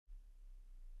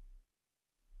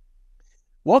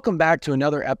Welcome back to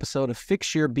another episode of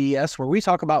Fix Your BS, where we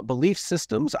talk about belief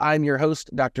systems. I'm your host,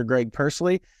 Dr. Greg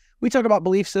Persley. We talk about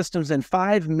belief systems in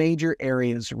 5 major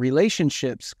areas: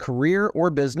 relationships, career or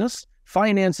business,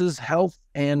 finances, health,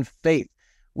 and faith.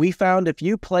 We found if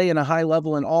you play in a high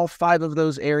level in all 5 of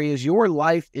those areas, your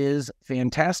life is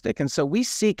fantastic. And so we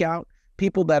seek out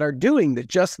people that are doing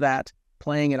just that,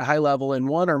 playing at a high level in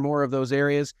one or more of those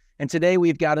areas. And today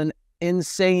we've got an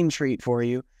insane treat for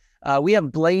you. We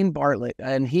have Blaine Bartlett,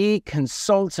 and he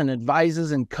consults and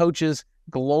advises and coaches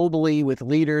globally with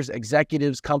leaders,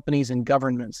 executives, companies, and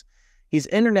governments. He's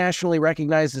internationally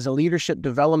recognized as a leadership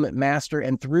development master,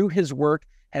 and through his work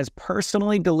has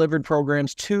personally delivered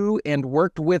programs to and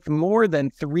worked with more than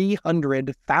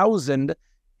 300,000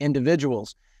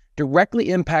 individuals, directly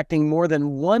impacting more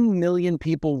than 1 million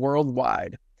people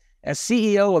worldwide. As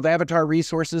CEO of Avatar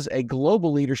Resources, a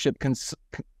global leadership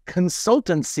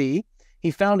consultancy he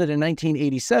founded in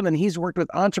 1987, he's worked with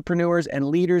entrepreneurs and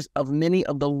leaders of many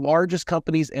of the largest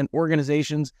companies and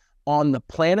organizations on the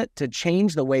planet to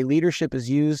change the way leadership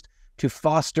is used to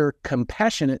foster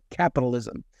compassionate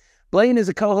capitalism. Blaine is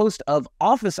a co-host of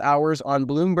Office Hours on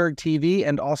Bloomberg TV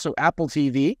and also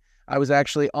AppleTV. I was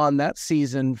actually on that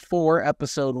season 4,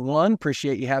 episode 1.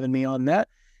 Appreciate you having me on that,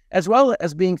 as well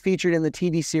as being featured in the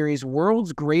TV series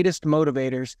World's Greatest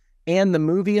Motivators and the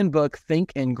movie and book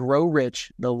Think and Grow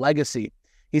Rich, The Legacy.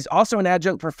 He's also an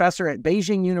adjunct professor at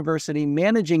Beijing University,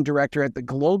 managing director at the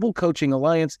Global Coaching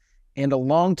Alliance, and a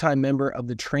longtime member of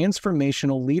the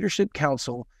Transformational Leadership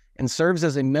Council, and serves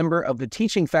as a member of the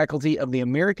teaching faculty of the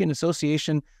American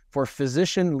Association for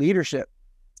Physician Leadership.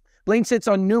 Blaine sits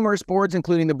on numerous boards,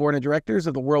 including the board of directors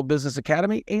of the World Business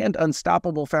Academy and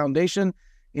Unstoppable Foundation.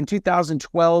 In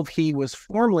 2012, he was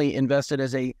formally invested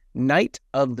as a Knight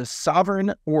of the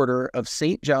Sovereign Order of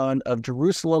St. John of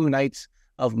Jerusalem Knights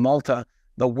of Malta,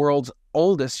 the world's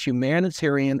oldest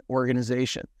humanitarian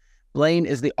organization. Blaine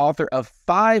is the author of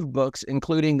 5 books,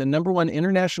 including the #1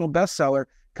 international bestseller,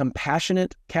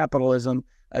 Compassionate Capitalism,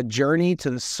 A Journey to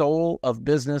the Soul of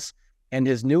Business, and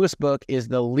his newest book is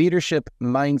The Leadership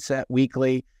Mindset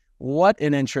Weekly. What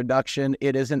an introduction.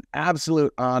 It is an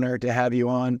absolute honor to have you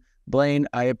on. Blaine,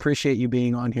 I appreciate you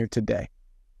being on here today.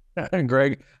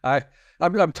 Greg,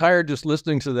 I'm tired just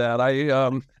listening to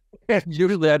that.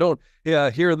 Usually I don't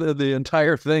hear the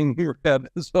entire thing you read.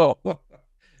 So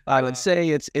I would say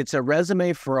it's a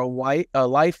resume for a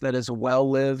life that is well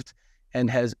lived and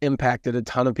has impacted a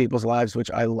ton of people's lives,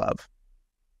 which I love.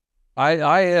 I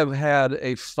have had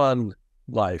a fun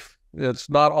life. It's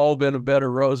not all been a bed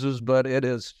of roses, but it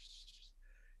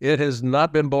has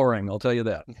not been boring. I'll tell you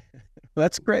that.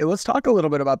 That's great. Let's talk a little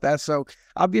bit about that. So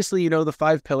obviously, the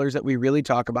 5 pillars that we really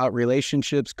talk about: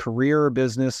 relationships, career or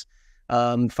business,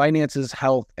 finances,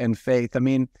 health, and faith. I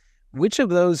mean, which of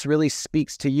those really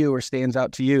speaks to you or stands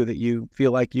out to you that you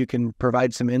feel like you can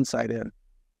provide some insight in?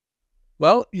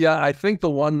 Well, yeah, I think the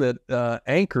one that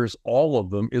anchors all of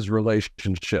them is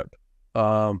relationship.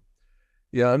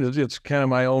 It's kind of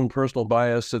my own personal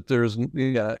bias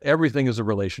that everything is a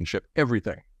relationship.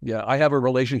 Everything. Yeah, I have a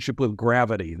relationship with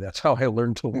gravity. That's how I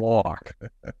learned to walk.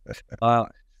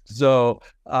 So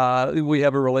we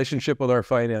have a relationship with our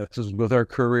finances, with our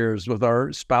careers, with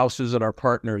our spouses and our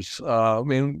partners.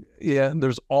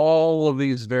 There's all of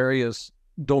these various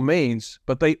domains,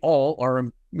 but they all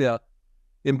are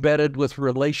embedded with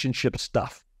relationship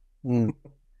stuff,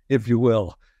 if you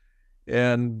will.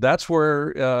 And that's where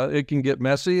it can get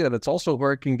messy, and it's also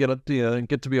where it can get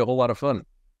to be a whole lot of fun.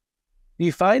 Do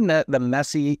you find that the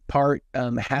messy part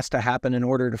has to happen in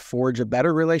order to forge a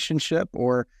better relationship,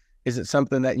 or is it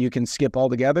something that you can skip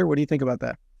altogether? What do you think about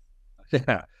that?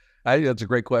 Yeah, that's a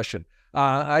great question.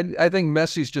 I think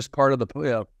messy is just part of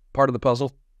the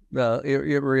puzzle.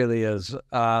 It really is.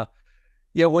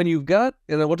 When you've got,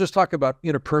 and we'll just talk about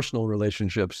interpersonal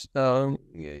relationships.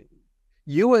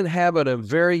 You inhabit a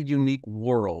very unique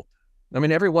world. I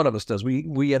mean, every one of us does.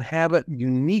 We inhabit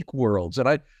unique worlds, and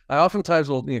I oftentimes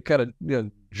will kind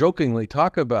of jokingly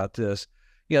talk about this.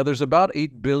 There's about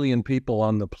 8 billion people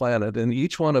on the planet, and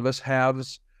each one of us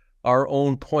has our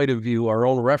own point of view, our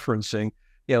own referencing.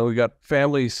 We've got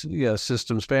family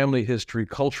systems, family history,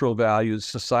 cultural values,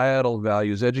 societal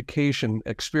values, education,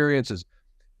 experiences,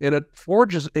 and it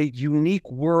forges a unique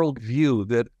worldview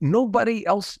that nobody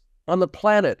else on the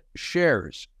planet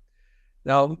shares.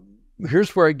 Now,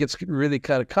 here's where it gets really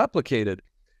kind of complicated.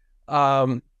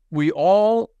 We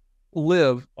all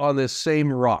live on this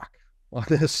same rock, on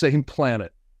this same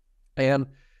planet. And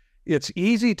it's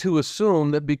easy to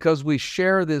assume that because we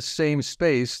share this same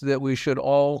space that we should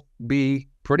all be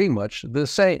pretty much the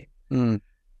same.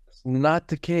 It's not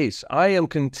the case. I am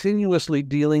continuously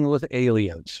dealing with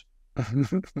aliens.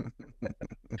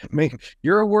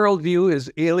 Your worldview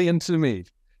is alien to me.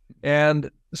 And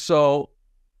so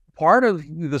part of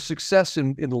the success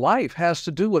in life has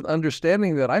to do with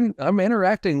understanding that I'm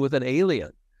interacting with an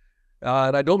alien.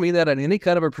 And I don't mean that in any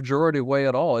kind of a pejorative way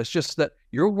at all. It's just that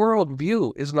your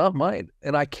worldview is not mine,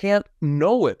 and I can't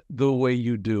know it the way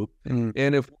you do. And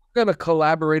if we're going to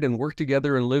collaborate and work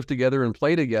together and live together and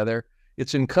play together,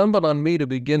 it's incumbent on me to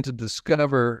begin to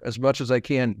discover as much as I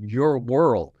can your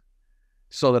world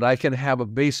so that I can have a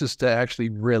basis to actually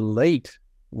relate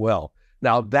well.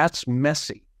 Now, that's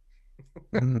messy.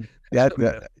 That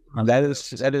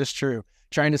is true.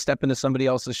 Trying to step into somebody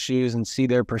else's shoes and see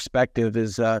their perspective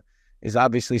is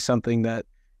obviously something that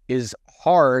is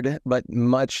hard, but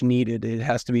much needed. It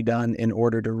has to be done in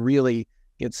order to really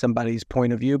get somebody's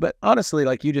point of view. But honestly,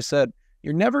 like you just said,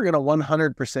 you're never going to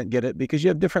 100% get it because you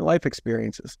have different life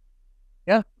experiences.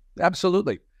 Yeah,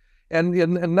 absolutely.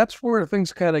 And that's where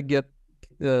things kind of get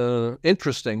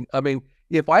interesting. I mean,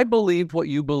 if I believed what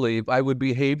you believe, I would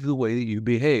behave the way that you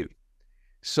behave.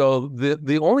 So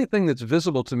the only thing that's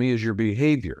visible to me is your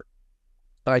behavior.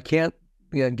 I can't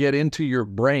get into your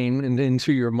brain and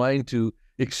into your mind to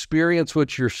experience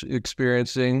what you're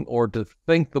experiencing or to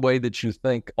think the way that you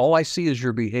think. All I see is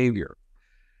your behavior.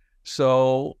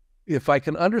 So if I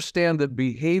can understand that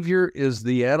behavior is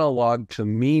the analog to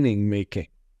meaning making,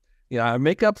 I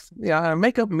make up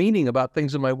meaning about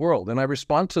things in my world, and I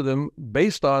respond to them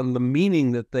based on the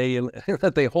meaning that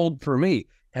they hold for me,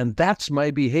 and that's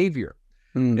my behavior.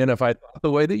 And if I thought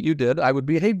the way that you did, I would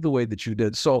behave the way that you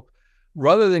did. So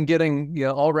rather than getting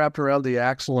all wrapped around the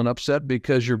axle and upset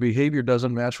because your behavior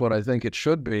doesn't match what I think it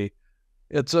should be,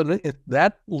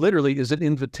 that literally is an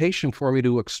invitation for me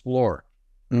to explore.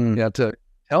 To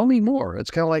tell me more.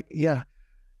 It's kind of like,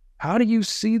 how do you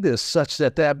see this such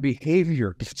that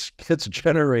behavior gets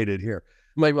generated here?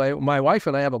 My wife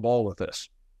and I have a ball with this.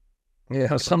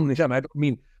 Sometimes I don't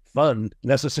mean fun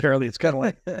necessarily. It's kind of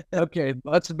like, okay,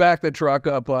 let's back the truck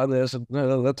up on this and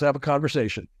let's have a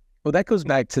conversation. Well, that goes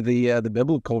back to the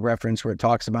biblical reference where it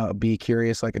talks about be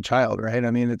curious like a child, right?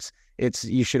 I mean, it's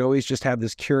you should always just have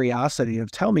this curiosity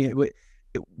of tell me.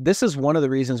 This is one of the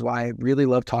reasons why I really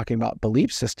love talking about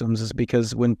belief systems, is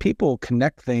because when people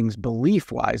connect things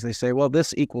belief-wise, they say, well,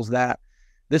 this equals that.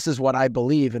 This is what I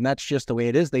believe, and that's just the way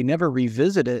it is. They never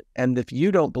revisit it. And if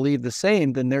you don't believe the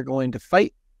same, then they're going to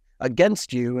fight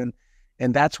against you.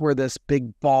 And that's where this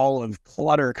big ball of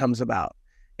clutter comes about.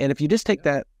 And if you just take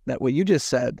that what you just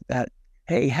said, that,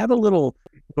 hey, have a little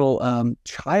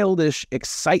childish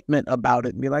excitement about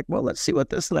it and be like, well, let's see what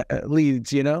this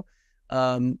leads,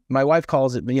 my wife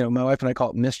calls it, my wife and I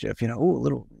call it mischief, get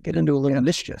into a little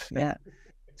mischief. Yeah.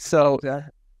 So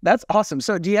that's awesome.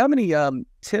 So do you have any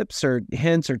tips or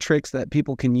hints or tricks that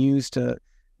people can use to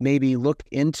maybe look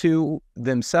into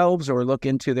themselves or look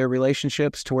into their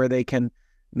relationships to where they can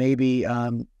maybe,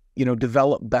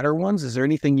 develop better ones? Is there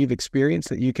anything you've experienced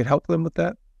that you could help them with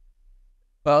that?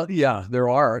 Well, yeah, there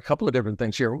are a couple of different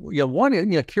things here.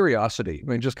 One, curiosity. I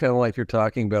mean, just kind of like you're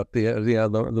talking about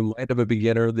the mind of a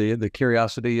beginner, the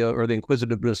curiosity or the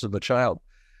inquisitiveness of a child.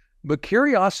 But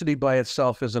curiosity by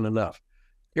itself isn't enough.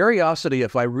 Curiosity,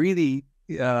 if I really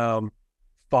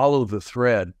follow the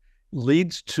thread,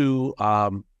 leads to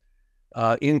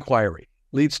inquiry,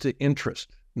 leads to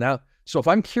interest. Now, so if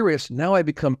I'm curious, now I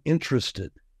become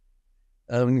interested.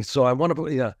 So I want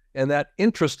to, and that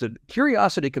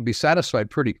curiosity can be satisfied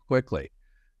pretty quickly,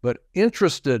 but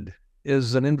interested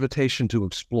is an invitation to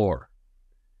explore.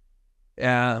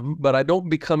 But I don't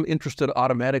become interested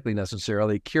automatically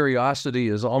necessarily. Curiosity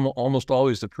is almost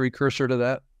always the precursor to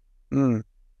that.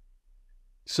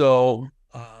 So,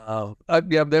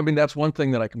 that's one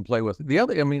thing that I can play with. The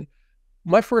other,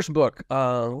 my first book,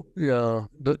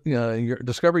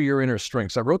 Discover Your Inner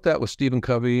Strengths. I wrote that with Stephen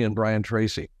Covey and Brian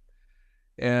Tracy.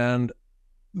 And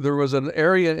there was an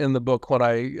area in the book when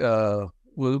I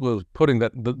was putting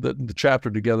the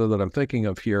chapter together that I'm thinking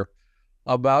of here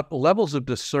about levels of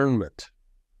discernment.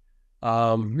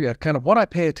 Kind of what I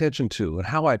pay attention to and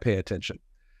how I pay attention.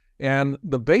 And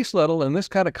the base level, and this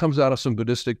kind of comes out of some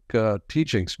Buddhistic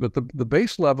teachings, but the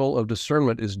base level of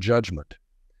discernment is judgment.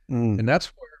 And that's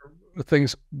where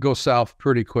things go south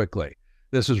pretty quickly.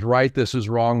 This is right, this is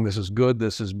wrong, this is good,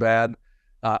 this is bad.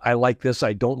 I like this,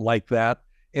 I don't like that.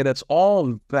 And it's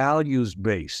all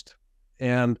values-based.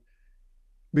 And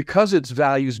because it's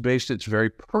values-based, it's very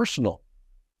personal.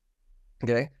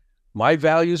 Okay? My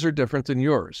values are different than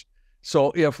yours.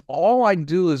 So if all I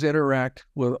do is interact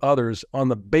with others on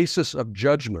the basis of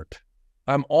judgment,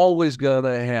 I'm always going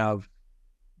to have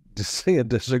a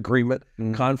disagreement,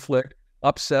 conflict,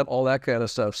 upset, all that kind of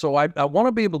stuff. So I want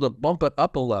to be able to bump it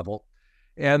up a level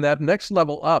And that next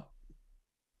level up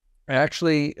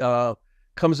actually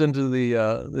comes into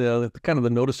the kind of the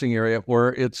noticing area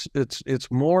where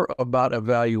it's more about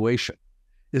evaluation.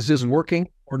 Is this working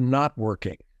or not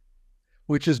working?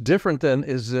 Which is different than,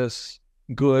 is this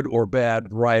good or bad,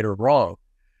 right or wrong?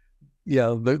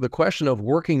 Yeah, the question of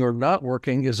working or not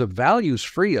working is a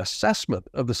values-free assessment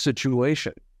of the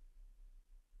situation.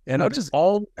 And how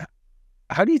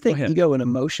do you think ego and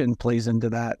emotion plays into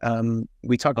that?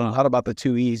 We talk a lot about the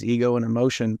two E's, ego and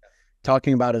emotion,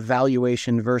 talking about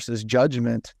evaluation versus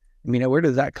judgment. I mean, where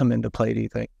does that come into play, do you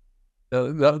think?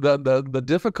 The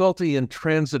difficulty in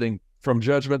transiting from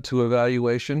judgment to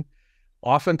evaluation,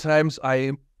 oftentimes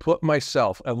I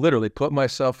literally put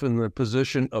myself in the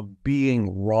position of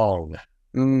being wrong.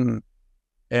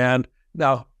 And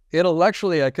now,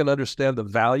 intellectually, I can understand the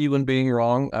value in being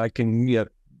wrong. I can,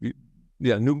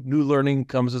 new learning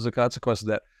comes as a consequence of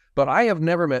that. But I have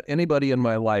never met anybody in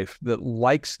my life that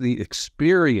likes the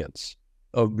experience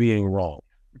of being wrong.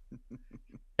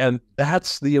 And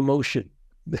that's the emotion,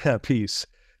 that piece.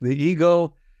 The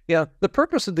ego, the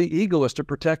purpose of the ego is to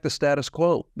protect the status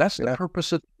quo. That's the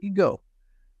purpose of the ego.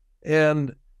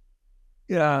 And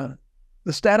the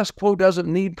status quo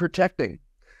doesn't need protecting.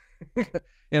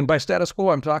 And by status quo,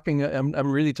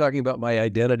 I'm really talking about my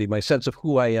identity, my sense of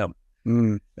who I am.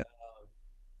 And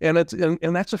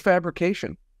that's a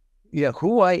fabrication.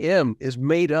 Who I am is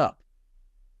made up.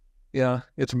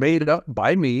 It's made up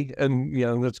by me,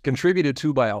 and it's contributed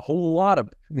to by a whole lot of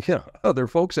other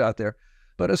folks out there.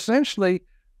 But essentially,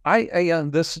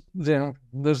 this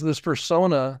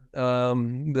persona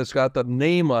that's got the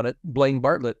name on it, Blaine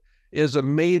Bartlett, is a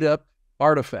made up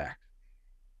artifact.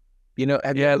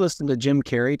 Have you ever listened to Jim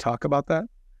Carrey talk about that?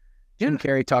 Jim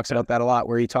Carrey talks about that a lot,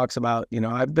 where he talks about,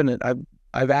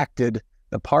 I've acted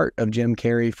the part of Jim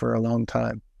Carrey for a long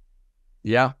time.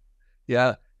 Aldous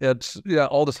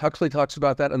Huxley talks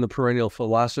about that in The Perennial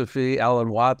Philosophy. Alan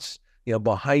Watts, in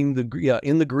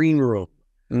the green room.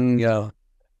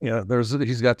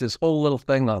 He's got this whole little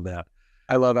thing on that.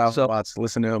 I love Alan Watts.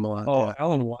 Listen to him a lot. Oh,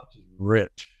 Alan Watts is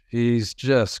rich. He's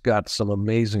just got some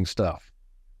amazing stuff.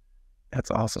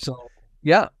 That's awesome.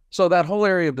 So that whole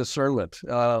area of discernment,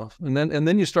 and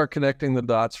then you start connecting the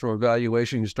dots from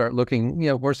evaluation. You start looking,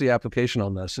 where's the application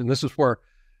on this? And this is where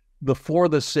the for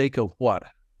the sake of what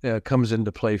comes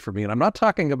into play for me. And I'm not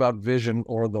talking about vision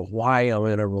or the why I'm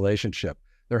in a relationship.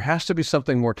 There has to be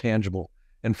something more tangible.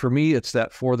 And for me, it's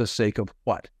that for the sake of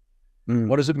what?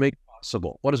 What does it make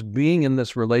possible? What does being in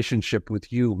this relationship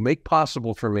with you make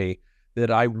possible for me that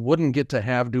I wouldn't get to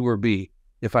have, do, or be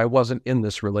if I wasn't in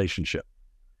this relationship?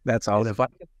 That's awesome. And if I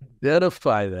can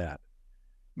identify that,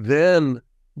 then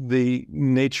the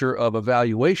nature of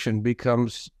evaluation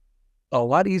becomes a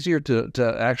lot easier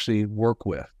to actually work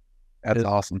with. That's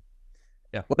awesome.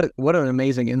 Yeah. What an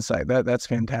amazing insight. That's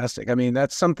fantastic. I mean,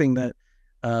 that's something that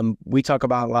we talk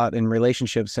about a lot in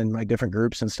relationships and my different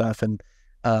groups and stuff, and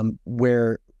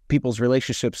where people's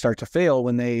relationships start to fail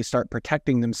when they start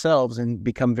protecting themselves and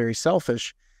become very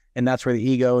selfish. And that's where the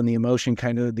ego and the emotion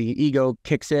the ego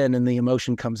kicks in and the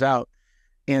emotion comes out.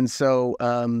 And so,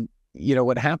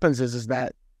 what happens is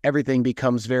that everything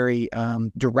becomes very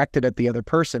directed at the other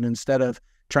person. Instead of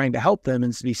trying to help them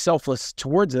and be selfless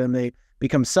towards them, they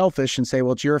become selfish and say,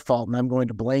 well, it's your fault and I'm going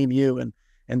to blame you. And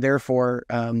therefore,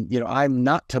 I'm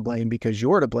not to blame because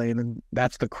you're to blame. And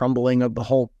that's the crumbling of the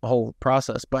whole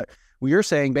process. But what you're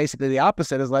saying, basically the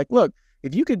opposite, is like, look,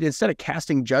 if you could, instead of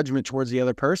casting judgment towards the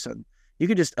other person, you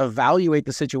could just evaluate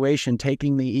the situation,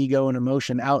 taking the ego and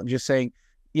emotion out and just saying,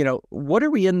 what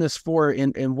are we in this for?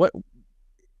 And what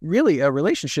really a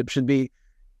relationship should be,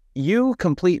 you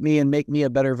complete me and make me a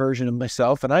better version of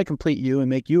myself, and I complete you and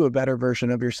make you a better version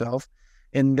of yourself.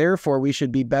 And therefore we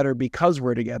should be better because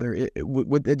we're together.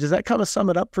 Does that kind of sum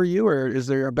it up for you, or is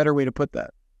there a better way to put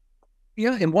that?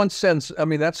 Yeah, in one sense, I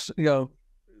mean, that's,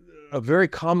 a very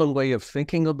common way of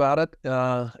thinking about it.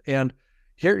 And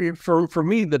here, for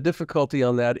me, the difficulty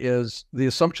on that is the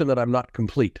assumption that I'm not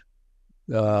complete.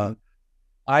 I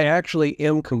actually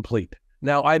am complete.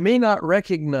 Now, I may not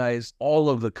recognize all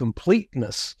of the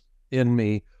completeness in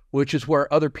me, which is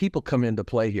where other people come into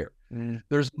play here.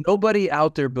 There's nobody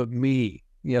out there but me.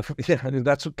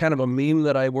 That's kind of a meme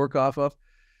that I work off of.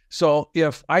 So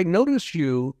if I notice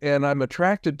you and I'm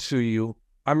attracted to you,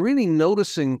 I'm really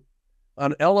noticing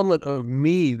an element of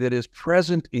me that is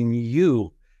present in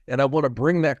you, and I want to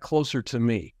bring that closer to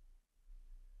me.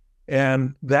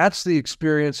 And that's the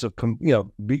experience of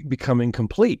becoming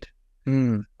complete.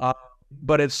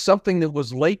 But it's something that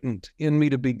was latent in me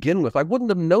to begin with. I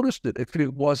wouldn't have noticed it if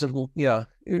it wasn't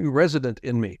resident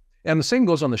in me. And the same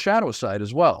goes on the shadow side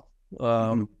as well.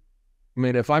 I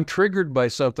mean, if I'm triggered by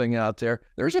something out there,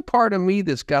 there's a part of me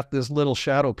that's got this little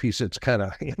shadow piece that's kind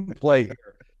of in play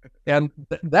here. And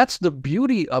that's the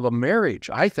beauty of a marriage,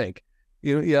 I think.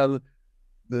 The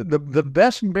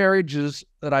best marriages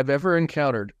that I've ever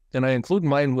encountered, and I include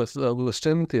mine with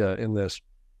Cynthia in this,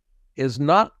 is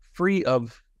not free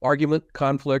of argument,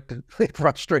 conflict,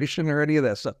 frustration, or any of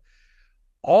that stuff.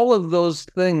 All of those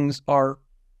things are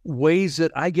ways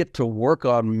that I get to work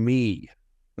on me.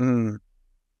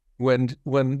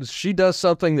 When she does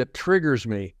something that triggers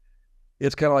me,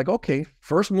 it's kind of like, okay,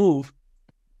 first move,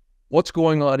 what's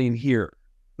going on in here?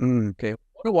 Okay,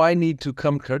 what do I need to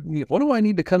come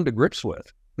to grips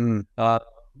with?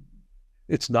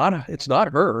 It's not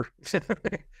her.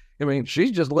 I mean, she's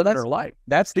just living her life.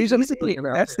 That's the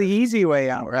easy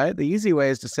way out, right? The easy way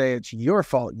is to say it's your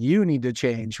fault. You need to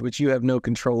change, which you have no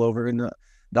control over. And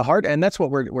the hard, and that's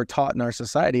what we're taught in our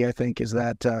society, I think, is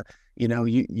that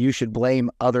you should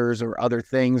blame others or other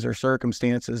things or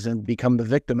circumstances and become the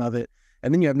victim of it,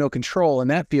 and then you have no control, and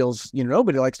that feels,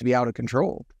 nobody likes to be out of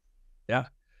control. Yeah, I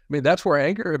mean, that's where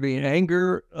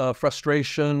anger,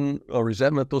 frustration,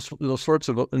 resentment, those sorts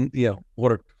of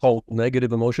what are called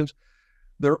negative emotions,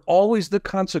 they're always the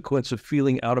consequence of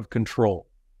feeling out of control.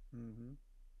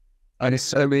 I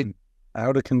mean,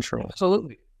 out of control.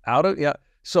 Absolutely.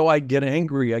 So I get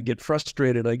angry, I get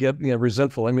frustrated, I get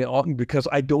resentful. I mean, because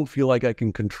I don't feel like I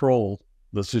can control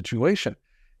the situation.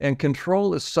 And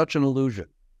control is such an illusion.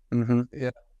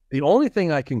 Yeah. The only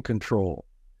thing I can control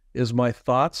is my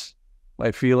thoughts,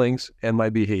 my feelings, and my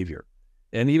behavior.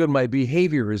 And even my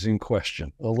behavior is in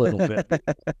question a little bit.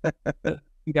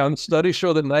 Studies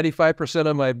show that 95%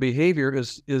 of my behavior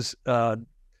is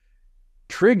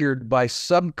triggered by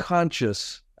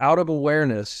subconscious, out of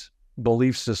awareness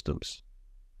belief systems,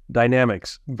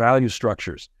 dynamics, value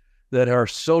structures that are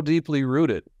so deeply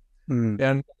rooted.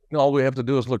 And all we have to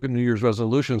do is look at New Year's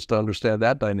resolutions to understand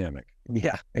that dynamic.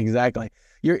 Yeah, exactly.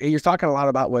 You're talking a lot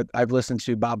about what I've listened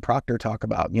to Bob Proctor talk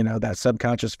about, that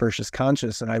subconscious versus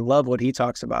conscious. And I love what he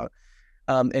talks about.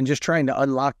 And just trying to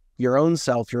unlock your own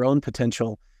self, your own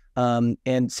potential. And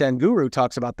Sadhguru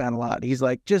talks about that a lot. He's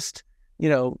like, it's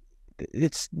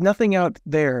nothing out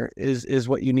there is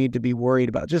what you need to be worried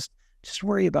about. Just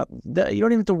worry about that. You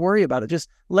don't even have to worry about it. Just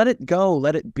let it go.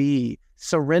 Let it be.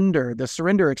 Surrender. The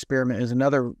Surrender Experiment is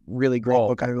another really great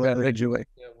book I really enjoy.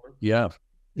 Yeah.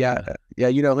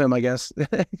 You know him, I guess.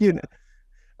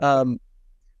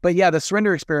 But yeah, the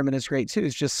Surrender Experiment is great too.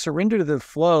 It's just surrender to the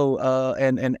flow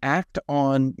and act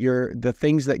on the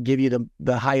things that give you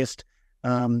the highest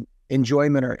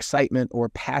enjoyment or excitement or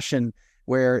passion,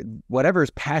 where whatever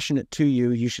is passionate to you,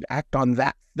 you should act on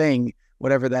that thing,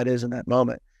 whatever that is in that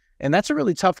moment. And that's a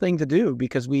really tough thing to do,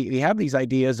 because we have these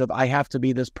ideas of I have to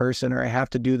be this person, or I have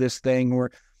to do this thing,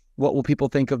 or what will people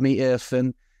think of me if,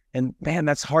 and man,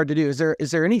 that's hard to do.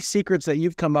 Is there any secrets that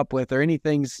you've come up with, or any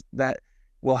things that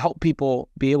will help people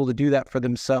be able to do that for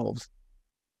themselves?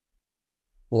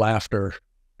 Laughter.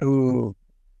 Ooh.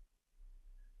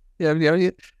 Yeah,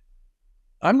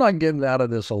 I'm not getting out of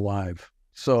this alive.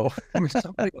 So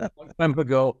somebody a long time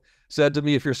ago said to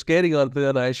me, if you're skating on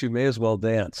thin ice, you may as well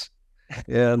dance.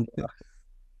 And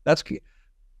that's key.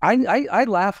 I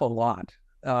laugh a lot,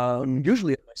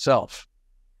 usually at myself.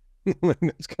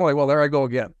 It's kind of like, well, there I go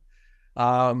again.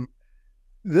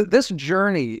 This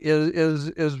journey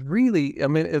is really, I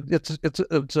mean,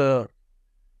 it's a,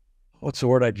 what's the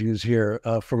word I'd use here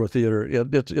from a theater?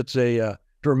 It's a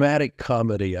dramatic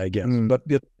comedy, I guess. But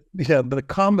the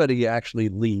comedy actually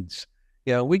leads.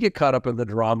 We get caught up in the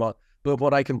drama, but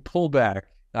when I can pull back,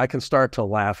 I can start to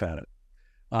laugh at it.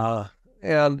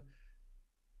 And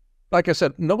like I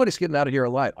said, nobody's getting out of here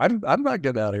alive. I'm not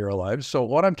getting out of here alive. So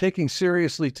what I'm taking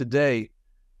seriously today,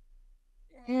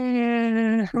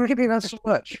 maybe not so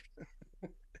much.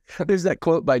 There's that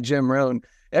quote by Jim Rohn: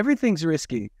 everything's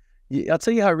risky. I'll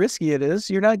tell you how risky it is.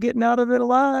 You're not getting out of it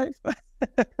alive.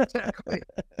 Exactly.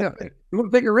 You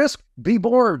want to take a risk? Be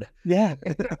bored. Yeah,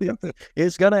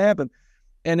 it's going to happen.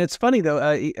 And it's funny,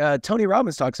 though, Tony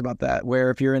Robbins talks about that,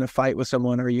 where if you're in a fight with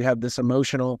someone, or you have this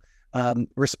emotional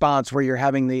response where you're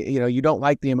having you don't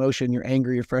like the emotion, you're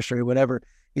angry, you're frustrated, whatever.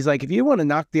 He's like, if you want to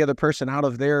knock the other person out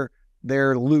of their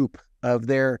loop, of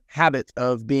their habit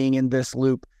of being in this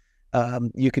loop,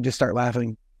 you could just start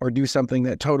laughing, or do something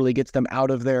that totally gets them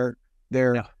out of their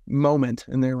moment.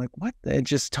 And they're like, what? It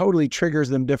just totally triggers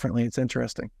them differently. It's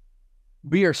interesting.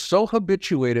 We are so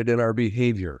habituated in our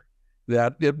behavior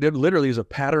that it literally is a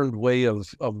patterned way of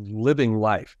living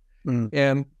life.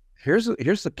 And here's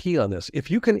the key on this. If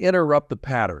you can interrupt the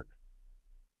pattern,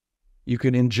 you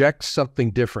can inject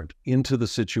something different into the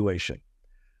situation.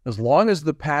 As long as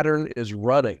the pattern is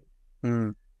running,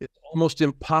 it's almost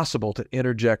impossible to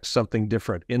interject something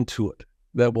different into it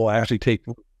that will actually take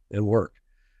root and work.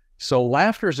 So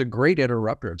laughter is a great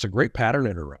interrupter. It's a great pattern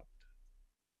interrupt.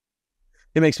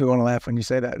 It makes me want to laugh when you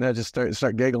say that, and I just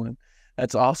start giggling.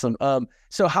 That's awesome.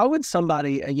 So how would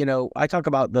somebody, I talk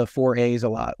about the 4 A's a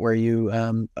lot, where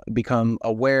you become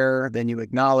aware, then you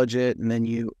acknowledge it, and then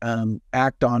you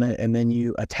act on it, and then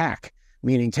you attack,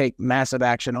 meaning take massive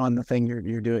action on the thing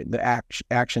you're doing, the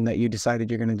action that you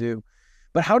decided you're going to do.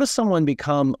 But how does someone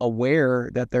become aware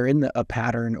that they're in a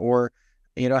pattern? Or,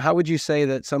 how would you say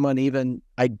that someone even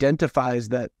identifies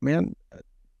that, man,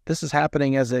 this is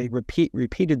happening as a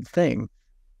repeated thing?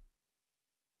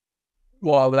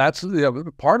 Well, that's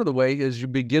part of the way is you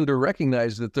begin to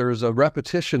recognize that there's a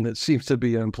repetition that seems to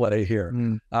be in play here.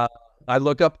 I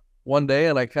look up one day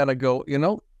and I kind of go,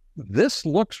 this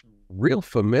looks real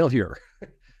familiar.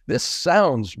 This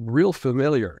sounds real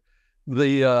familiar.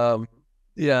 The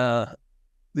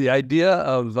idea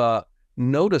of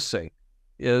noticing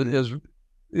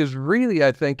is really,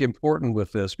 I think, important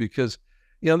with this, because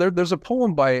there's a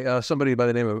poem by somebody by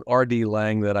the name of R.D.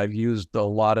 Laing that I've used a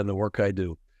lot in the work I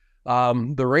do.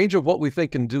 The range of what we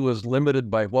think and do is limited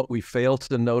by what we fail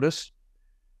to notice.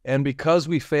 And because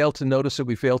we fail to notice it,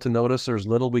 there's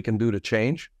little we can do to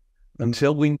change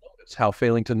until we notice how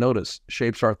failing to notice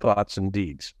shapes our thoughts and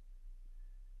deeds.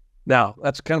 Now,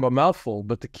 that's kind of a mouthful,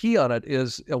 but the key on it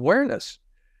is awareness.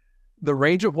 The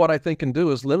range of what I think and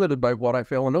do is limited by what I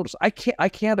fail to notice. I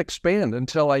can't expand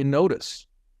until I notice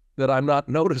that I'm not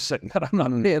noticing, that I'm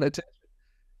not paying attention.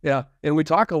 Yeah, and we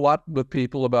talk a lot with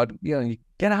people about, you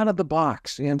get out of the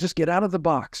box, just get out of the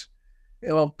box.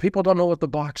 Well, people don't know what the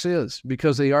box is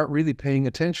because they aren't really paying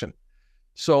attention.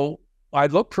 So I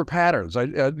look for patterns.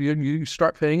 You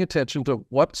start paying attention to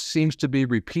what seems to be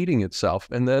repeating itself,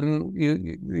 and then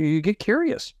you get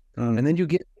curious, and then you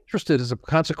get interested as a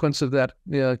consequence of that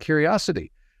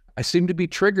curiosity. I seem to be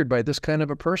triggered by this kind of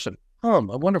a person. I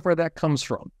wonder where that comes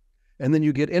from. And then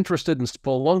you get interested in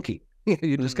spelunking.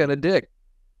 You just kind of dig.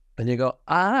 And you go,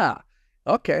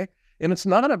 okay. And it's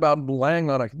not about lying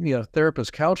on a therapist's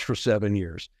couch for 7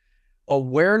 years.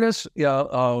 Awareness,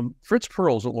 Fritz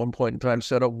Perls at one point in time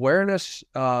said awareness,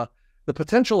 the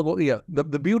potential of,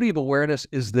 the beauty of awareness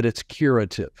is that it's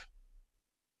curative.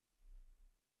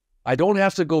 I don't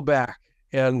have to go back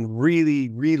and really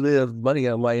relive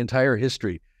my entire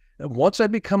history. And once I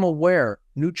become aware,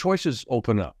 new choices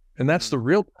open up. And that's the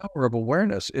real power of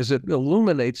awareness, is it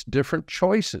illuminates different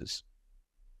choices.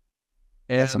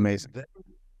 And that's amazing.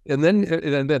 And then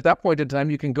at that point in time,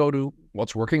 you can go to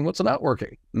what's working, what's not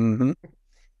working. Mm-hmm.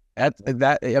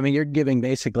 You're giving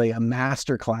basically a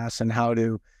master class in how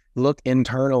to look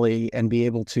internally and be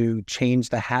able to change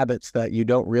the habits that you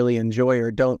don't really enjoy,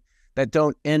 or that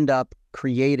don't end up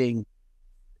creating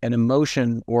an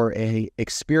emotion or a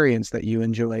experience that you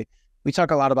enjoy. We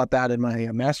talk a lot about that in my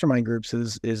mastermind groups.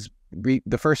 Is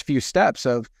the first few steps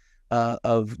of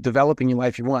developing your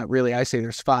life you want. Really, I say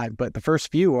there's 5, but the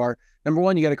first few are, number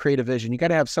 1, you got to create a vision. You got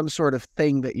to have some sort of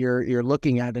thing that you're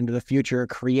looking at into the future, a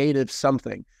creative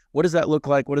something. What does that look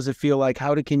like? What does it feel like?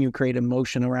 Can you create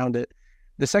emotion around it?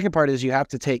 The second part is you have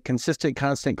to take consistent,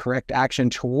 constant, correct action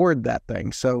toward that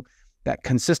thing. So that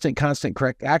consistent, constant,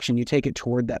 correct action, you take it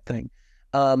toward that thing.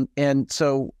 And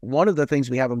so one of the things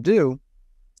we have them do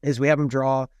is we have them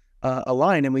draw a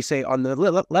line, and we say, on the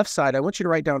left side, I want you to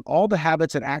write down all the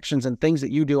habits and actions and things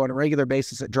that you do on a regular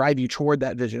basis that drive you toward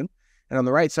that vision. And on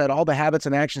the right side, all the habits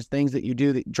and actions, things that you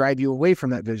do that drive you away from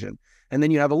that vision. And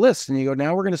then you have a list, and you go,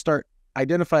 now we're going to start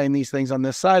identifying these things on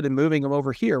this side and moving them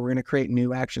over here. We're going to create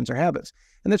new actions or habits.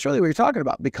 And that's really what you're talking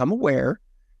about. Become aware.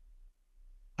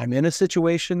 I'm in a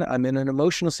situation. I'm in an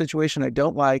emotional situation I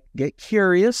don't like. Get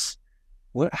curious.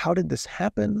 How did this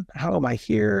happen? How am I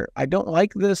here? I don't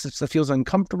like this. It feels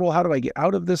uncomfortable. How do I get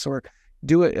out of this, or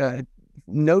do it?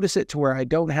 Notice it to where I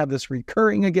don't have this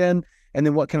recurring again. And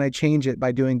then what can I change it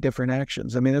by doing different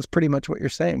actions? That's pretty much what you're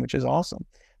saying, which is awesome.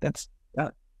 That's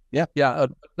yeah.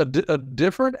 A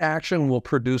different action will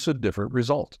produce a different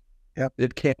result. Yeah,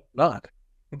 it can't not.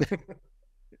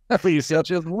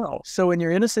 Such as well. So when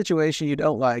you're in a situation you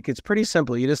don't like, it's pretty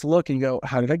simple. You just look and you go,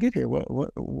 how did I get here?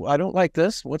 What I don't like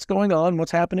this. What's going on?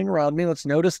 What's happening around me? Let's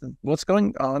notice what's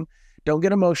going on. Don't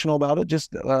get emotional about it.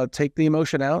 Just take the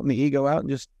emotion out and the ego out, and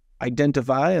just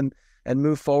identify and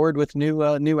move forward with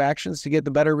new actions to get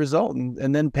the better result.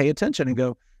 And then pay attention and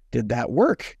go, did that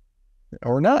work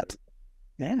or not?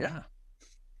 Yeah.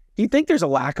 Do you think there's a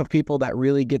lack of people that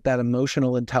really get that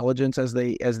emotional intelligence as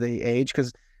they age?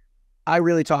 Because I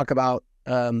really talk about,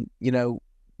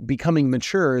 becoming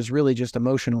mature is really just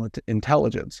emotional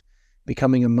intelligence.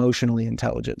 becoming emotionally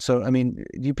intelligent. So, I mean,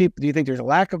 do you think there's a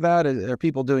lack of that? Are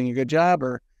people doing a good job,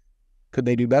 or could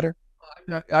they do better?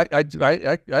 I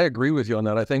agree with you on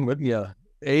that. I think,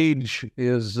 age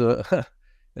is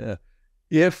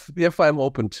if I'm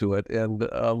open to it, and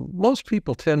most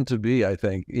people tend to be, I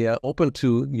think, open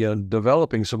to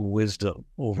developing some wisdom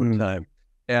over time,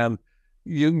 and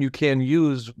you can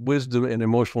use wisdom and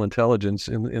emotional intelligence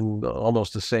in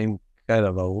almost the same kind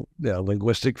of a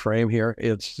linguistic frame here.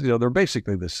 It's they're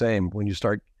basically the same when you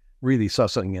start really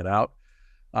sussing it out.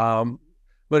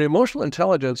 But emotional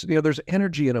intelligence, there's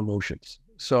energy in emotions.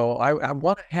 So I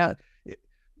want to have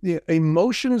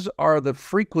emotions are the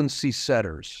frequency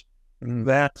setters.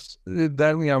 That's how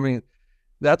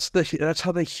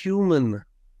the human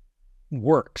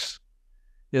works,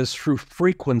 is through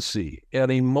frequency,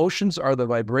 and emotions are the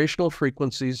vibrational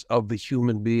frequencies of the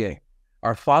human being.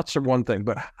 Our thoughts are one thing,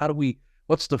 but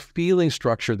what's the feeling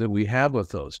structure that we have with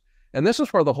those? And this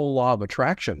is where the whole law of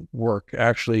attraction work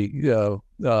actually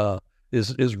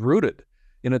is rooted.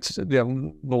 And it's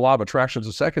the law of attraction is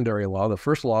a secondary law. The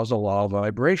first law is the law of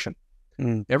vibration.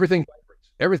 Everything vibrates.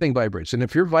 Everything vibrates. And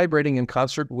if you're vibrating in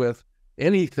concert with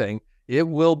anything, it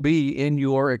will be in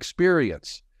your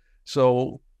experience.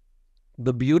 So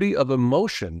the beauty of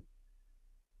emotion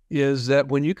is that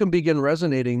when you can begin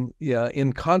resonating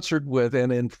in concert with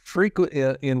and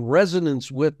in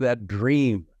resonance with that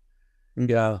dream,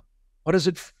 what does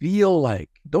it feel like?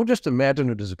 Don't just imagine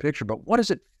it as a picture, but what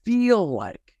does it feel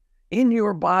like in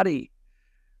your body?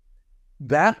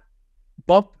 That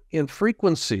bump in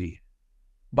frequency,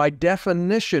 by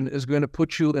definition, is going to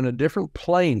put you in a different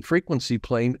plane, frequency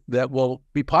plane, that will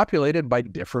be populated by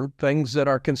different things that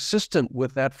are consistent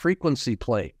with that frequency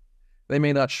plane. They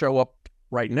may not show up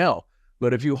right now,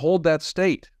 but if you hold that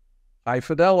state, high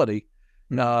fidelity,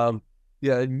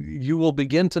 you will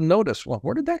begin to notice, well,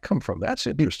 where did that come from? That's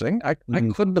interesting. I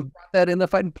couldn't have brought that in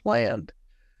if I'd planned.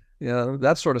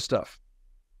 That sort of stuff.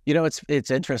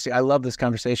 It's interesting. I love this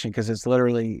conversation because it's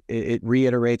literally, it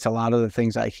reiterates a lot of the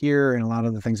things I hear and a lot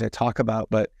of the things I talk about.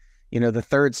 But, the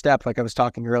third step, like I was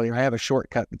talking earlier, I have a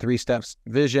shortcut, 3 steps.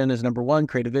 Vision is number 1,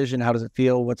 create a vision. How does it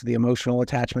feel? What's the emotional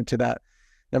attachment to that?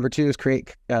 Number 2 is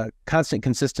create constant,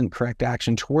 consistent, correct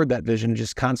action toward that vision,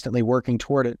 just constantly working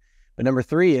toward it. But number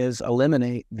 3 is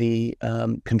eliminate the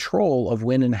control of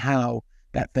when and how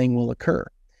that thing will occur.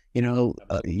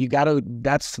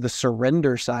 That's the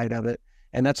surrender side of it.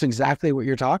 And that's exactly what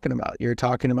you're talking about. You're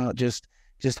talking about just,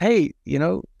 hey,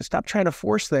 stop trying to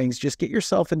force things. Just get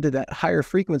yourself into that higher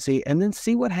frequency and then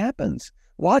see what happens.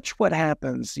 Watch what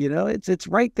happens. It's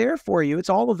right there for you. It's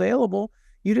all available.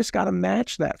 You just got to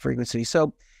match that frequency.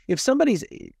 So if somebody's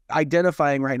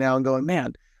identifying right now and going,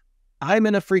 man, I'm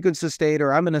in a frequency state,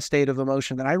 or I'm in a state of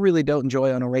emotion that I really don't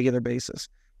enjoy on a regular basis,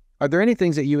 are there any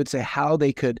things that you would say how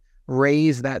they could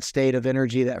raise that state of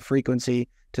energy, that frequency,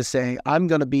 to say, I'm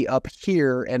going to be up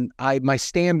here and my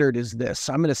standard is this.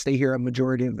 I'm going to stay here a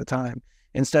majority of the time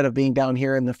instead of being down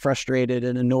here in the frustrated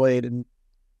and annoyed and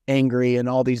angry and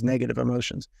all these negative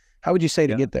emotions. How would you say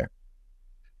to get there?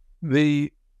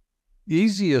 The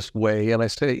easiest way, and I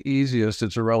say easiest,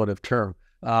 it's a relative term,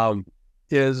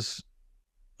 is,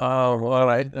 I'll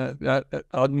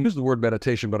use the word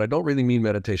meditation, but I don't really mean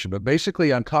meditation. But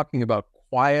basically, I'm talking about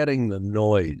quieting the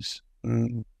noise.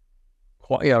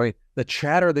 The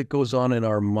chatter that goes on in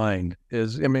our mind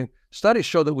is, studies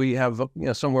show that we have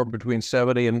somewhere between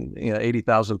 70 and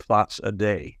 80,000 thoughts a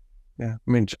day. Yeah.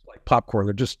 Just like popcorn.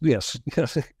 They're just, yes.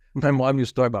 My mom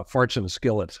used to talk about farts in the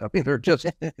skillets. They're just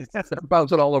they're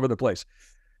bouncing all over the place.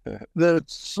 There's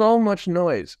so much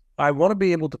noise. I want to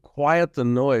be able to quiet the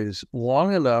noise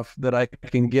long enough that I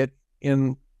can get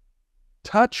in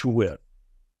touch with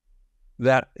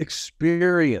that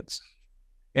experience.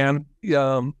 And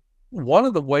one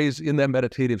of the ways in that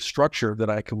meditative structure that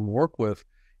I can work with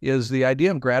is the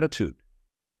idea of gratitude.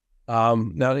 Now,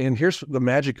 and here's the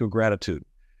magic of gratitude.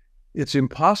 It's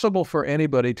impossible for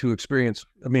anybody to experience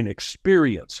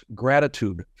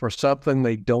gratitude for something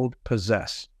they don't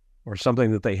possess or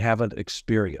something that they haven't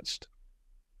experienced.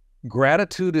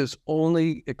 Gratitude is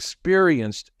only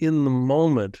experienced in the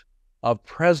moment of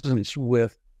presence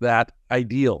with that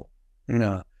ideal.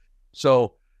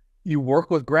 So you work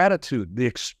with gratitude. The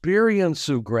experience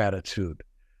of gratitude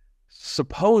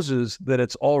supposes that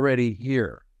it's already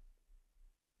here.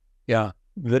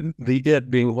 The it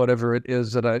being whatever it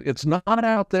is that it's not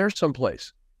out there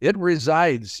someplace. It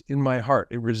resides in my heart.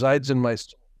 It resides in my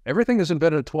soul. Everything is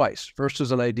invented twice. First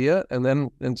as an idea, and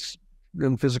then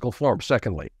in physical form,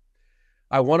 secondly.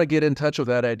 I want to get in touch with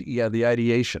that idea, the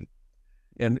ideation,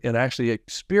 and actually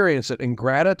experience it. And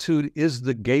gratitude is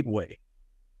the gateway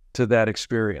to that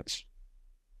experience.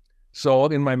 So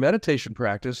in my meditation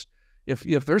practice,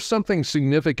 if there's something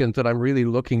significant that I'm really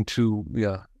looking to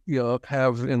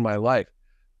have in my life,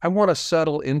 I want to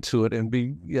settle into it and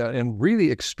and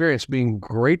really experience being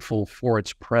grateful for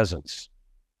its presence.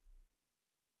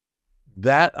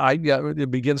 That I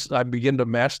begin to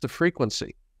match the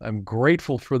frequency. I'm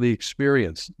grateful for the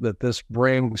experience that this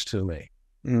brings to me.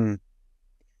 Mm.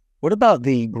 What about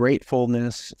the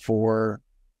gratefulness for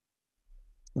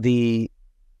the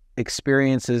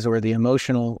experiences or the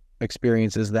emotional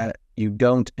experiences that you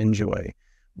don't enjoy,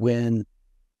 when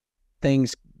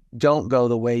things don't go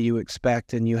the way you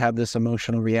expect and you have this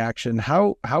emotional reaction?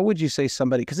 How would you say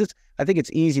somebody, because I think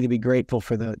it's easy to be grateful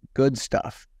for the good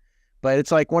stuff, but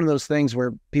it's like one of those things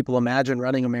where people imagine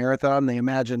running a marathon, they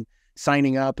imagine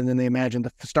signing up, and then they imagine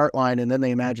the start line, and then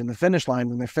they imagine the finish line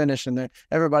when they're finished, and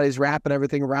everybody's wrapping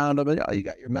everything around them, and, oh, you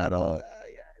got your medal.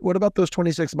 Yeah. What about those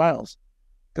 26 miles?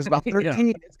 Because about 13,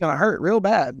 yeah, it's going to hurt real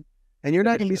bad, and you're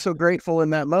not going to be so grateful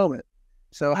in that moment.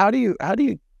 So how do you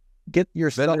get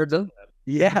yourself?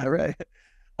 Yeah, right.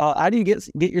 How do you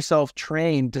get yourself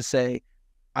trained to say,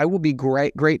 I will be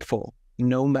grateful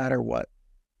no matter what?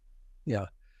 Yeah.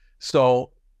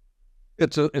 So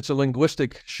it's a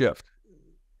linguistic shift.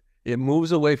 It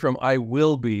moves away from I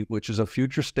will be, which is a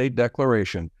future state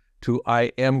declaration, to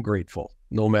I am grateful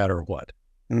no matter what.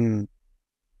 Mm.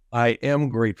 I am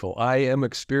grateful. I am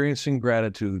experiencing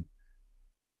gratitude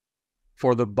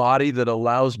for the body that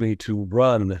allows me to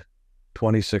run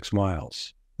 26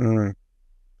 miles. Mm.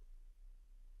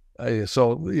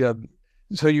 So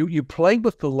you play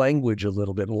with the language a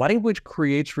little bit. Language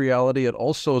creates reality. It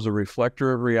also is a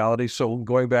reflector of reality. So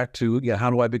going back to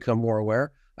how do I become more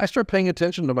aware? I start paying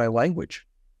attention to my language,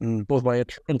 both my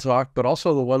internal talk, but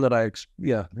also the one that I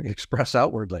express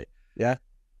outwardly. Yeah,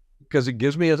 because it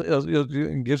gives me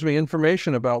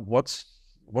information about what's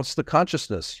the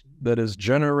consciousness that is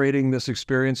generating this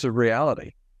experience of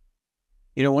reality.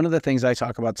 You know, one of the things I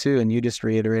talk about too, and you just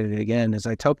reiterated it again, is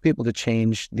I tell people to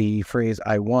change the phrase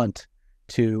 "I want"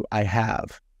 to "I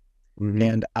have,"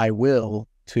 and "I will"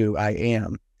 to "I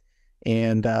am,"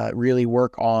 and really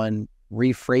work on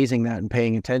rephrasing that and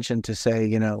paying attention to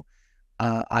say,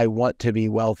 I want to be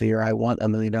wealthy, or I want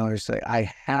 $1 million. Say, I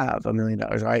have $1 million,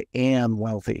 or I am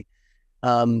wealthy.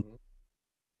 And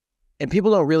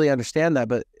people don't really understand that,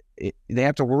 but they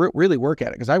have to really work at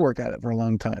it, because I worked at it for a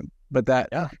long time. But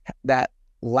that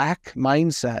lack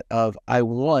mindset of I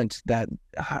want, that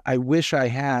I wish I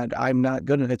had, I'm not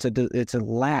good enough. It's a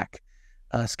lack,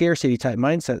 scarcity type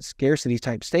mindset, scarcity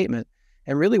type statement.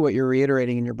 And really what you're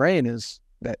reiterating in your brain is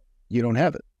that you don't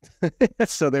have it.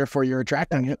 So therefore you're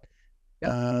attracting it.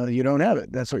 You don't have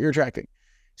it. That's what you're attracting.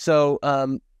 So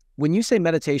when you say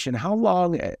meditation, how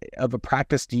long of a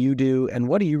practice do you do, and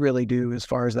what do you really do as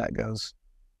far as that goes?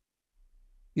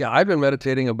 Yeah, I've been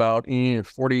meditating about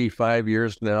 45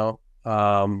 years now.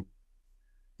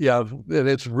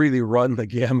 It's really run the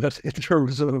gamut in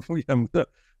terms of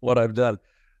what I've done.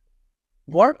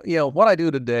 What I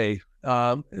do today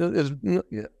is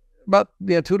about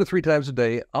 2 to 3 times a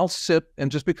day. I'll sit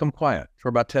and just become quiet for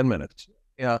about 10 minutes.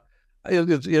 Yeah,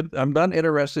 I'm not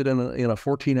interested in a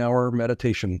 14-hour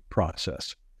meditation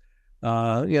process.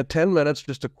 10 minutes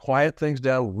just to quiet things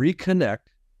down, reconnect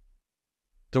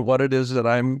to what it is that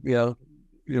I'm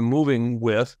moving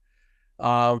with,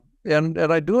 and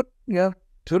I do it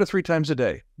 2 to 3 times a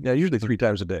day. Usually 3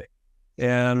 times a day,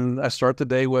 and I start the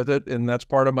day with it, and that's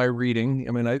part of my reading.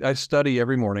 I mean, I study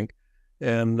every morning,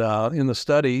 and in the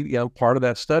study, part of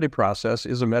that study process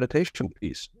is a meditation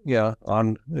piece,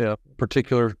 on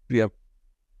particular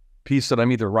piece that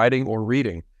I'm either writing or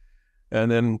reading. And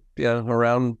then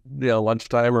around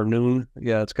lunchtime or noon,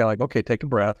 it's kind of like, okay, take a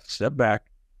breath, step back,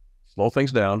 slow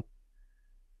things down,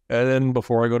 and then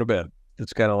before I go to bed,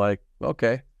 it's kind of like,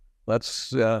 okay,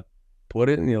 let's put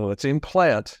it, let's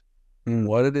implant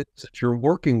what it is that you're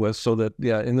working with, so that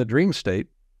in the dream state,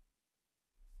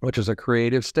 which is a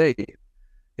creative state,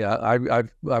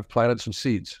 I've planted some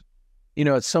seeds.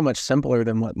 It's so much simpler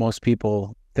than what most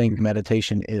people think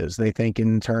meditation is. They think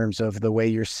in terms of the way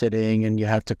you're sitting and you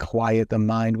have to quiet the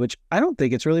mind, which I don't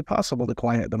think it's really possible to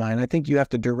quiet the mind. I think you have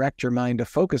to direct your mind to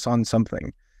focus on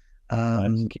something.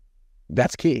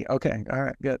 That's key. Okay. All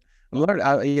right, good.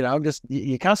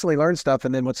 You constantly learn stuff.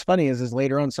 And then what's funny is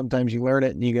later on, sometimes you learn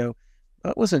it and you go,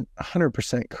 that wasn't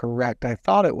 100% correct. I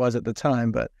thought it was at the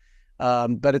time, but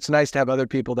it's nice to have other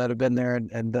people that have been there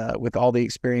and with all the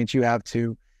experience you have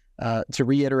to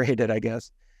reiterate it, I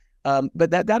guess.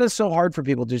 But that is so hard for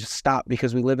people to just stop,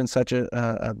 because we live in such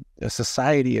a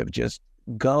society of just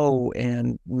go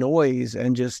and noise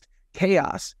and just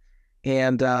chaos.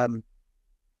 And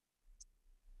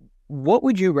what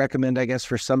would you recommend, I guess,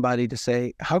 for somebody to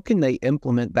say, how can they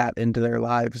implement that into their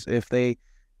lives if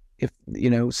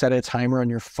set a timer on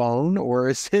your phone, or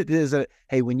is it,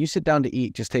 hey, when you sit down to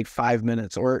eat, just take 5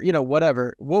 minutes, or,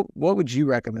 whatever. What would you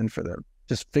recommend for them?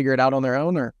 Just figure it out on their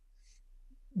own, or?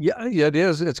 Yeah, it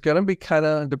is. It's going to be kind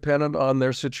of dependent on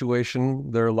their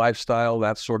situation, their lifestyle,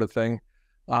 that sort of thing.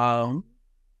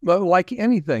 But like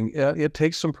anything, it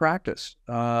takes some practice.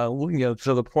 To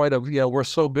the point of, we're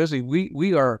so busy.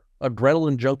 We are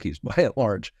adrenaline junkies by and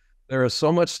large. There is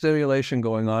so much stimulation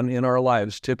going on in our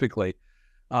lives, typically,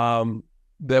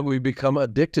 that we become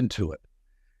addicted to it.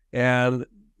 And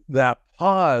that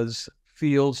pause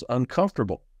feels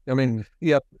uncomfortable. I mean,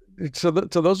 so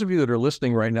to those of you that are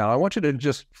listening right now, I want you to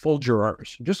just fold your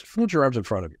arms. Just fold your arms in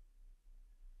front of you.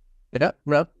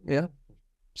 Yeah.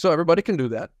 So everybody can do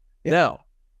that. Yeah. Now,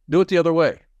 do it the other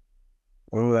way.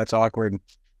 Oh, that's awkward.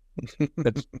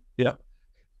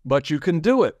 But you can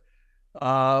do it.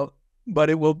 But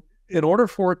it will, in order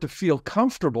for it to feel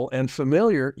comfortable and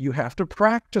familiar, you have to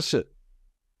practice it.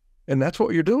 And that's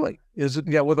what you're doing.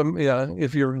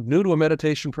 If you're new to a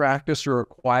meditation practice or a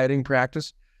quieting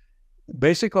practice,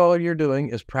 basically all you're doing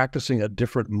is practicing a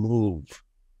different move.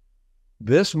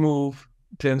 This move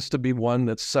tends to be one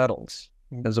that settles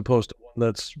as opposed to one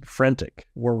that's frantic.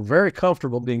 We're very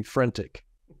comfortable being frantic.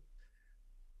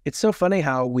 It's so funny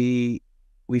how we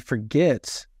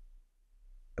forget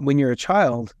when you're a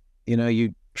child,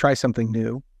 you try something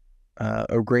new.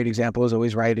 A great example is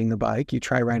always riding the bike. You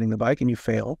try riding the bike and you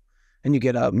fail, and you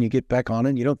get up and you get back on it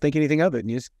and you don't think anything of it, and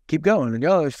you just keep going, and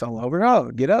I fell over. Oh,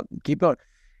 get up, keep going.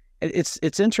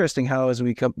 It's interesting how as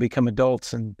we become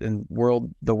adults and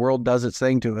the world does its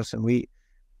thing to us, and we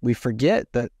forget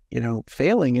that,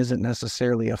 failing isn't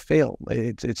necessarily a fail.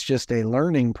 It's just a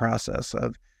learning process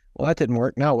of, well, that didn't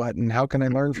work. Now what? And how can I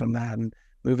learn from that? And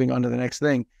moving on to the next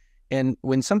thing. And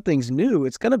when something's new,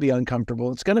 it's going to be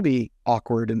uncomfortable. It's going to be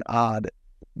awkward and odd,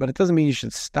 but it doesn't mean you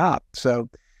should stop. So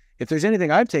if there's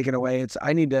anything I've taken away, it's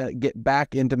I need to get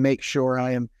back in to make sure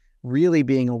I am really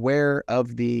being aware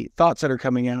of the thoughts that are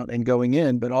coming out and going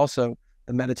in, but also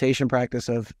the meditation practice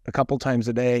of a couple times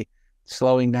a day,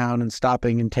 slowing down and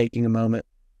stopping and taking a moment.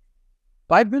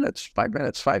 5 minutes,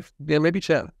 maybe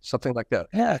 10, something like that.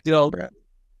 Yeah.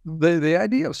 The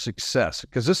idea of success,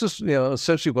 because this is,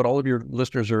 essentially what all of your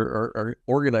listeners are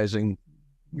organizing,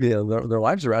 their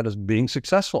lives around, is being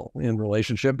successful in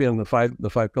relationship, in the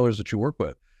five pillars that you work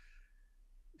with.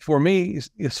 For me,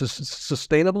 it's a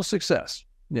sustainable success,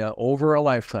 over a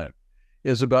lifetime,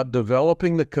 is about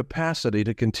developing the capacity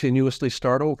to continuously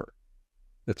start over.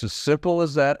 It's as simple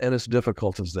as that, and as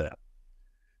difficult as that.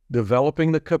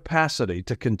 Developing the capacity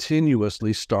to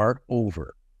continuously start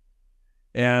over.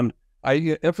 And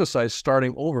I emphasize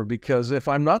starting over, because if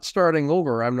I'm not starting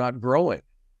over, I'm not growing.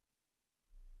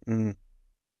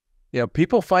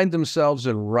 People find themselves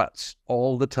in ruts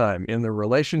all the time, in their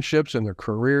relationships, in their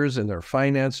careers, in their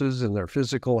finances, in their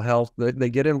physical health. They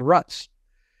get in ruts.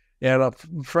 And a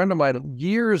friend of mine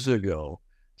years ago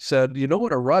said, "You know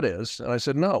what a rut is?" And I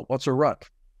said, "No, what's a rut?"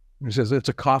 He says, "It's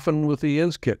a coffin with the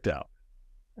ends kicked out."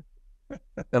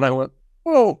 And I went,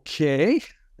 okay.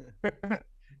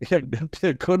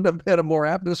 It couldn't have been a more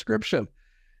apt description.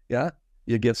 Yeah.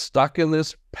 You get stuck in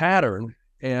this pattern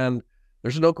and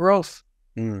there's no growth.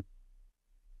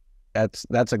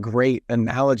 That's a great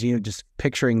analogy of just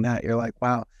picturing that. You're like,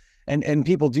 wow. And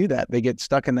people do that. They get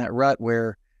stuck in that rut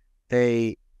where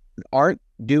they aren't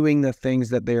doing the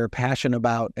things that they're passionate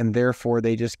about, and therefore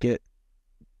they just get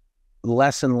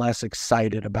less and less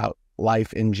excited about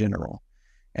life in general.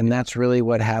 And that's really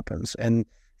what happens. And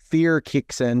fear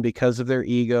kicks in because of their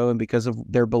ego and because of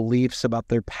their beliefs about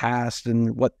their past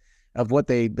and what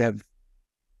they have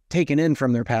taken in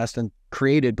from their past and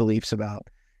created beliefs about.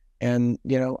 And,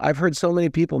 I've heard so many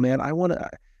people, man,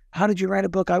 how did you write a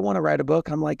book? I want to write a book.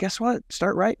 I'm like, guess what?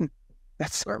 Start writing.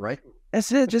 Start writing.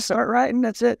 That's it. Just start writing.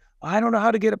 That's it. I don't know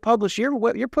how to get it published.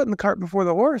 You're putting the cart before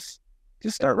the horse.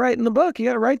 Just start writing the book. You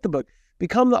got to write the book.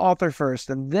 Become the author first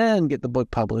and then get the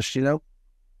book published,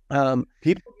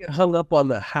 People get hung up on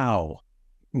the how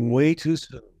way too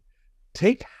soon.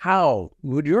 Take how.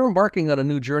 When you're embarking on a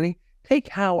new journey, take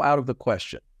how out of the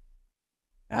question.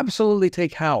 Absolutely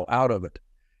take how out of it.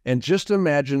 And just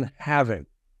imagine having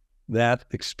that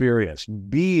experience,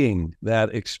 being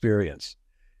that experience,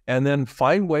 and then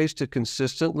find ways to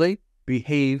consistently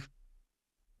behave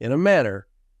in a manner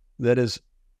that is,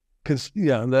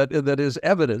 that is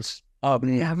evidence of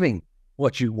having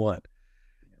what you want.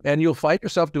 And you'll find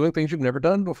yourself doing things you've never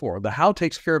done before. The how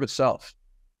takes care of itself.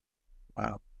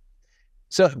 Wow.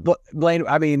 So, Blaine,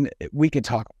 I mean, we could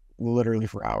talk literally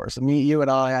for hours. I mean, you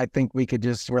and I think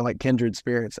we're like kindred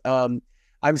spirits.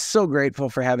 I'm so grateful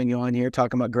for having you on here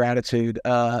talking about gratitude.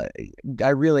 I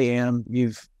really am.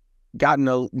 You've gotten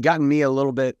me a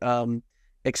little bit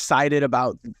excited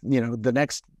about, the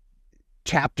next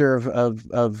chapter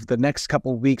of the next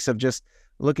couple of weeks of just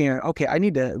looking at, okay, I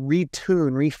need to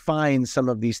refine some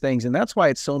of these things. And that's why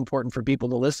it's so important for people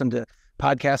to listen to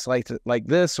podcasts like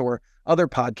this or other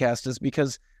podcasts, is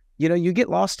because, you get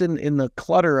lost in the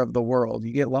clutter of the world.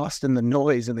 You get lost in the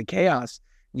noise and the chaos.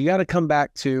 You got to come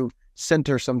back to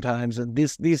center sometimes. And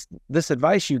this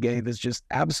advice you gave is just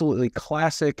absolutely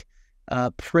classic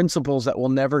principles that will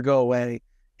never go away.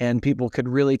 And people could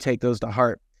really take those to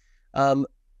heart.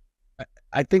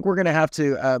 I think we're going to have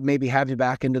to maybe have you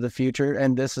back into the future.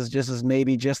 And this is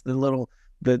maybe just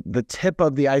the tip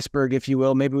of the iceberg, if you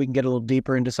will. Maybe we can get a little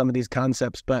deeper into some of these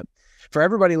concepts. But for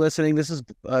everybody listening, this is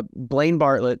Blaine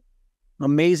Bartlett.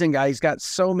 Amazing guy. He's got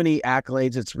so many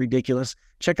accolades. It's ridiculous.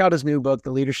 Check out his new book, The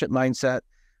Leadership Mindset,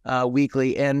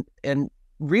 weekly, and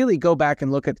really go back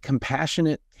and look at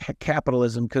compassionate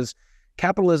capitalism, because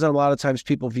capitalism, a lot of times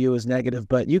people view as negative,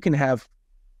 but you can have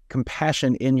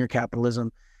compassion in your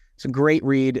capitalism. It's a great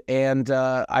read. And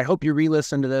I hope you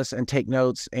re-listen to this and take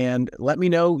notes and let me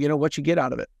know, what you get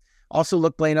out of it. Also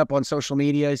look Blaine up on social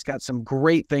media. He's got some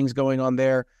great things going on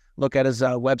there. Look at his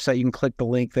website. You can click the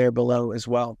link there below as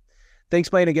well. Thanks,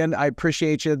 Blaine. Again, I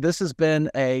appreciate you. This has been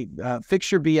a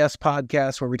Fix Your BS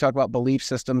podcast where we talk about belief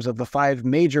systems of the 5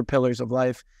 major pillars of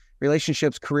life: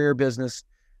 relationships, career, business,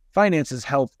 finances,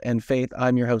 health, and faith.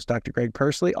 I'm your host, Dr. Greg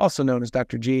Pursley, also known as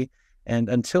Dr. G. And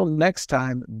until next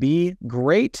time, be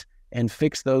great and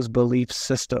fix those belief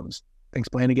systems. Thanks,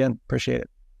 Blaine, again. Appreciate it.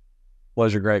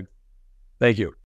 Pleasure, Greg. Thank you.